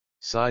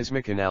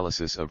Seismic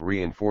analysis of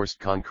reinforced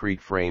concrete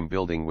frame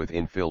building with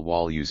infill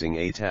wall using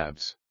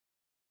ETABS.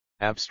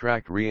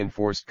 Abstract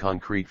reinforced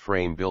concrete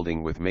frame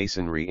building with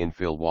masonry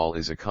infill wall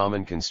is a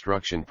common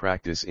construction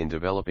practice in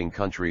developing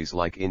countries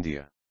like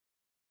India.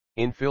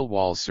 Infill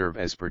walls serve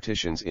as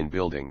partitions in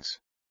buildings.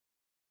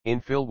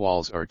 Infill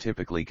walls are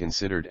typically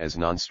considered as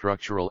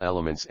non-structural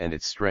elements and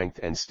its strength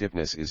and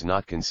stiffness is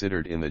not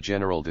considered in the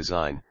general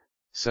design.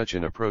 Such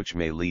an approach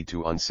may lead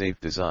to unsafe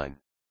design.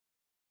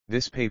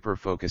 This paper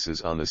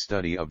focuses on the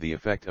study of the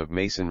effect of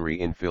masonry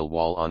infill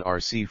wall on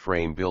RC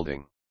frame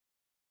building.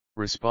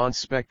 Response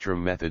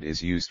spectrum method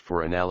is used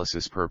for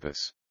analysis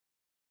purpose.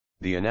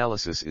 The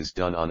analysis is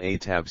done on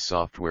ETABS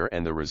software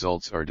and the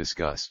results are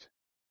discussed.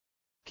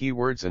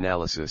 Keywords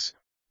analysis,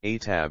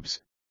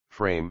 ETABS,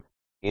 frame,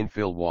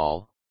 infill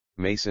wall,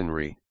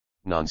 masonry,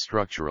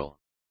 non-structural.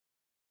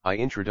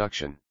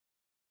 Introduction.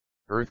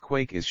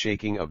 Earthquake is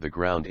shaking of the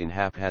ground in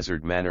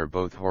haphazard manner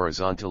both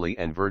horizontally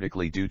and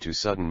vertically due to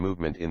sudden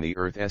movement in the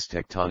Earth's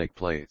tectonic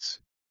plates.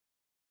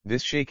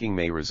 This shaking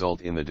may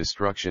result in the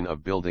destruction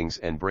of buildings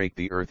and break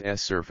the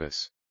Earth's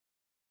surface.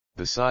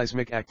 The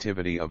seismic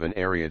activity of an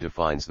area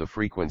defines the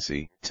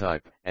frequency,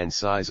 type, and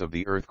size of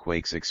the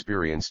earthquakes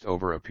experienced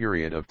over a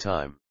period of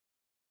time.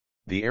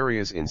 The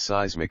areas in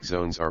seismic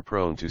zones are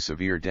prone to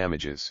severe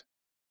damages.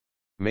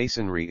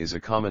 Masonry is a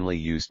commonly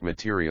used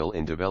material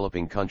in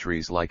developing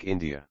countries like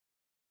India.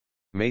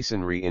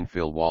 Masonry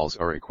infill walls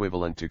are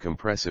equivalent to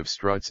compressive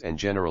struts and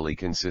generally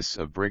consists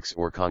of bricks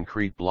or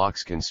concrete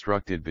blocks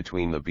constructed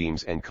between the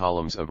beams and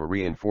columns of a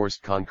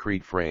reinforced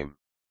concrete frame.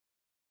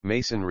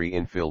 Masonry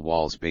infill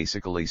walls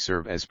basically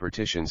serve as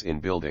partitions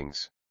in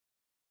buildings.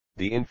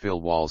 The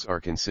infill walls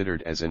are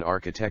considered as an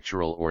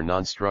architectural or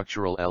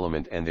non-structural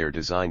element and their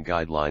design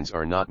guidelines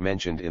are not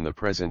mentioned in the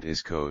present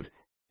IS Code,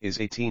 IS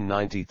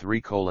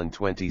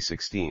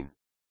 1893:2016.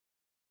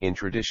 In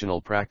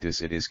traditional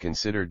practice it is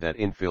considered that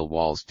infill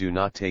walls do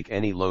not take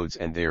any loads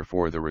and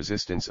therefore the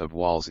resistance of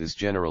walls is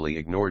generally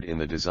ignored in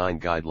the design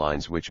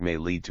guidelines which may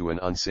lead to an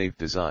unsafe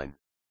design.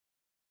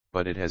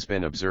 But it has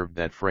been observed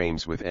that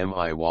frames with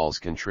MI walls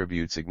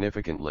contribute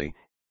significantly,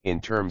 in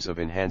terms of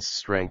enhanced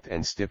strength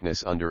and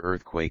stiffness under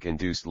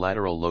earthquake-induced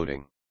lateral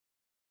loading.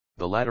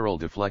 The lateral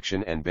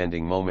deflection and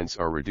bending moments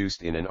are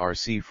reduced in an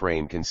RC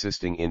frame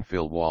consisting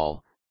infill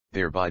wall,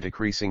 thereby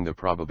decreasing the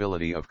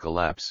probability of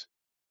collapse.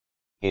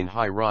 In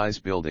high-rise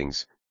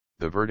buildings,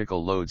 the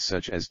vertical loads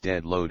such as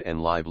dead load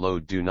and live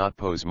load do not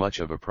pose much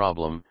of a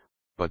problem,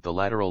 but the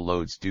lateral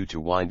loads due to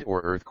wind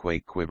or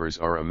earthquake quivers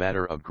are a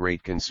matter of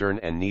great concern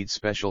and need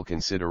special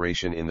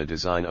consideration in the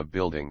design of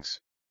buildings.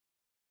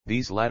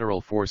 These lateral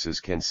forces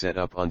can set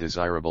up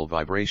undesirable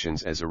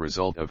vibrations as a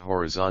result of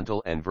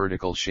horizontal and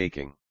vertical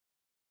shaking.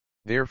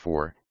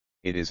 Therefore,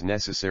 it is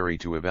necessary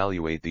to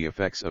evaluate the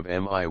effects of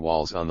MI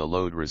walls on the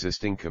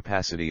load-resisting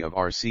capacity of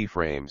RC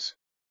frames.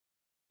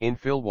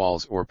 Infill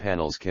walls or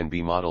panels can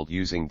be modeled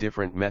using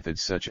different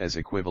methods such as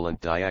equivalent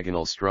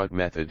diagonal strut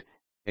method,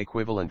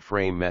 equivalent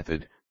frame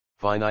method,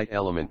 finite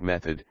element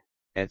method,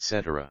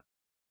 etc.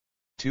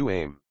 2.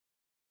 Aim.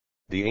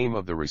 The aim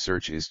of the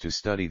research is to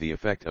study the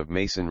effect of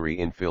masonry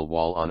infill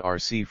wall on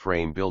RC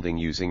frame building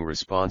using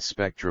response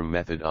spectrum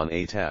method on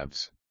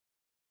ETABS.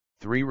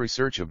 3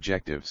 research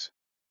objectives.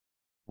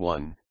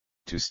 1.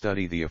 To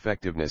study the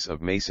effectiveness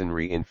of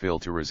masonry infill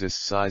to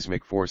resist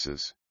seismic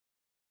forces.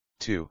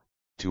 2.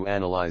 To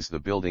analyze the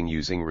building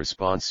using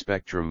response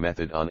spectrum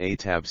method on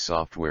ETABS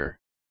software.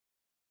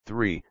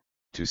 3.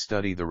 To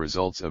study the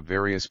results of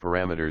various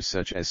parameters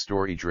such as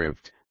story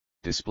drift,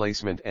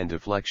 displacement and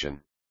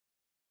deflection.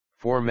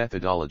 4.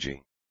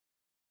 Methodology.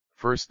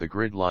 First, the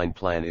grid line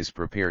plan is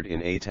prepared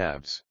in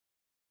ETABS.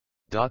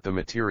 The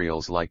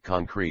materials like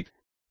concrete,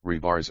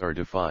 rebars are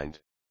defined.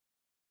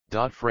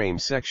 Frame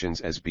sections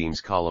as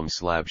beams, columns,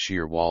 slab,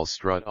 shear walls,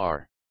 strut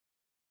are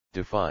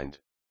defined.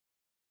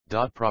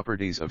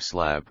 Properties of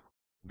slab,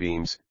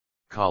 beams,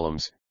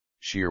 columns,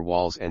 shear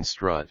walls and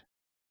strut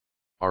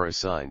are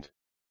assigned.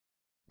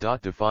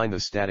 Define the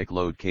static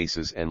load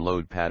cases and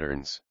load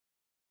patterns.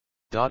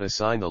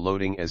 Assign the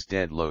loading as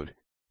dead load,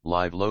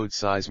 live load,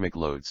 seismic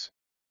loads.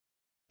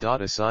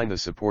 Assign the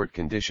support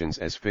conditions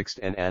as fixed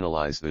and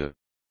analyze the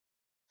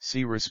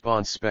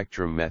response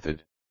spectrum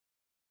method.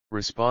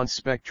 Response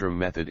spectrum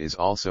method is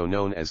also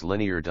known as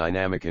linear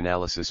dynamic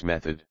analysis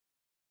method.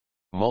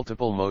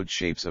 Multiple mode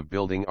shapes of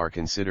building are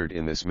considered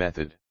in this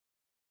method.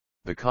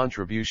 The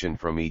contribution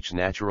from each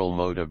natural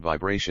mode of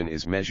vibration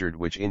is measured,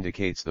 which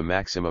indicates the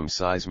maximum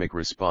seismic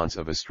response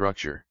of a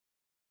structure.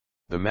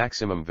 The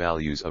maximum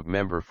values of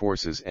member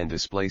forces and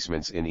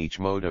displacements in each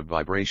mode of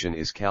vibration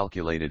is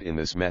calculated in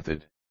this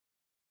method.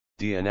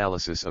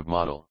 Analysis of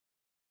model.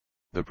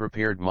 The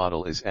prepared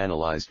model is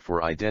analyzed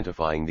for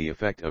identifying the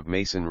effect of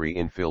masonry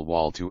infill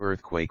wall to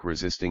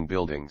earthquake-resisting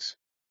buildings.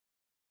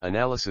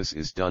 Analysis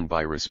is done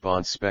by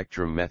response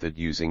spectrum method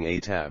using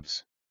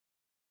ETABS.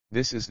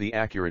 This is the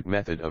accurate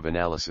method of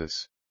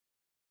analysis.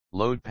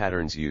 Load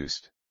patterns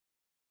used.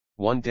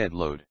 1. Dead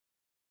load.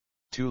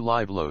 2.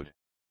 Live load.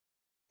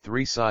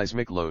 3.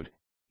 Seismic load,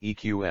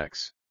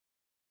 EQX.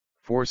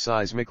 4.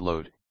 Seismic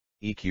load,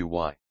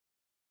 EQY.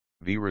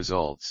 V.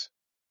 Results.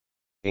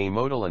 A.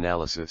 Modal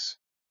analysis.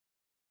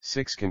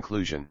 6.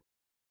 Conclusion.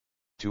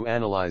 To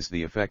analyze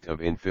the effect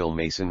of infill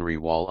masonry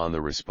wall on the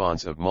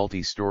response of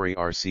multi-story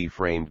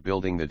RC-framed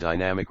building, the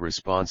dynamic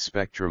response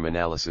spectrum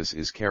analysis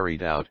is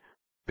carried out.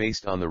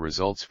 Based on the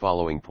results,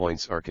 following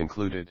points are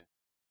concluded.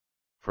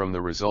 From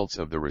the results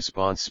of the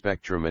response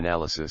spectrum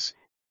analysis,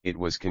 it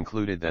was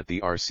concluded that the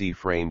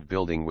RC-framed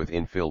building with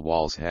infill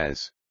walls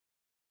has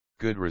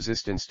good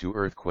resistance to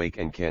earthquake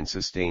and can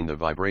sustain the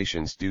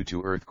vibrations due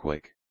to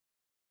earthquake.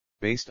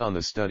 Based on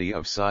the study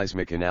of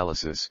seismic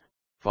analysis,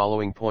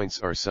 following points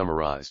are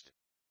summarized.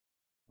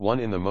 1.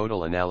 In the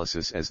modal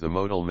analysis, as the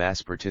modal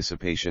mass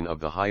participation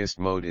of the highest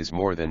mode is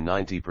more than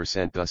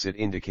 90%, thus it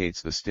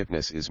indicates the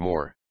stiffness is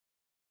more.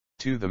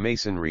 2. The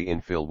masonry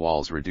infill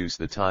walls reduce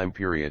the time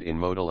period in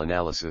modal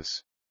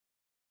analysis.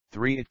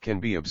 3. It can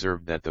be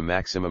observed that the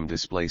maximum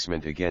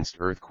displacement against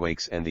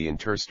earthquakes and the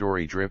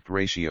interstory drift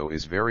ratio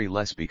is very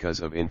less because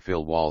of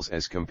infill walls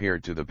as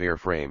compared to the bare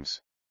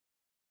frames.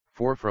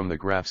 4. From the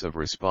graphs of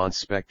response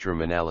spectrum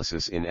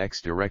analysis in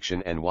X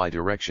direction and Y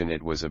direction,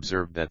 it was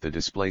observed that the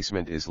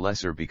displacement is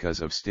lesser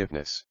because of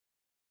stiffness.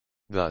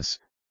 Thus,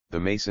 the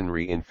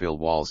masonry infill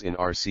walls in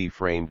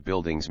RC-framed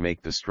buildings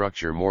make the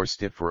structure more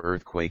stiff for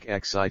earthquake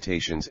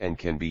excitations and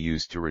can be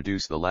used to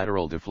reduce the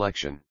lateral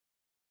deflection.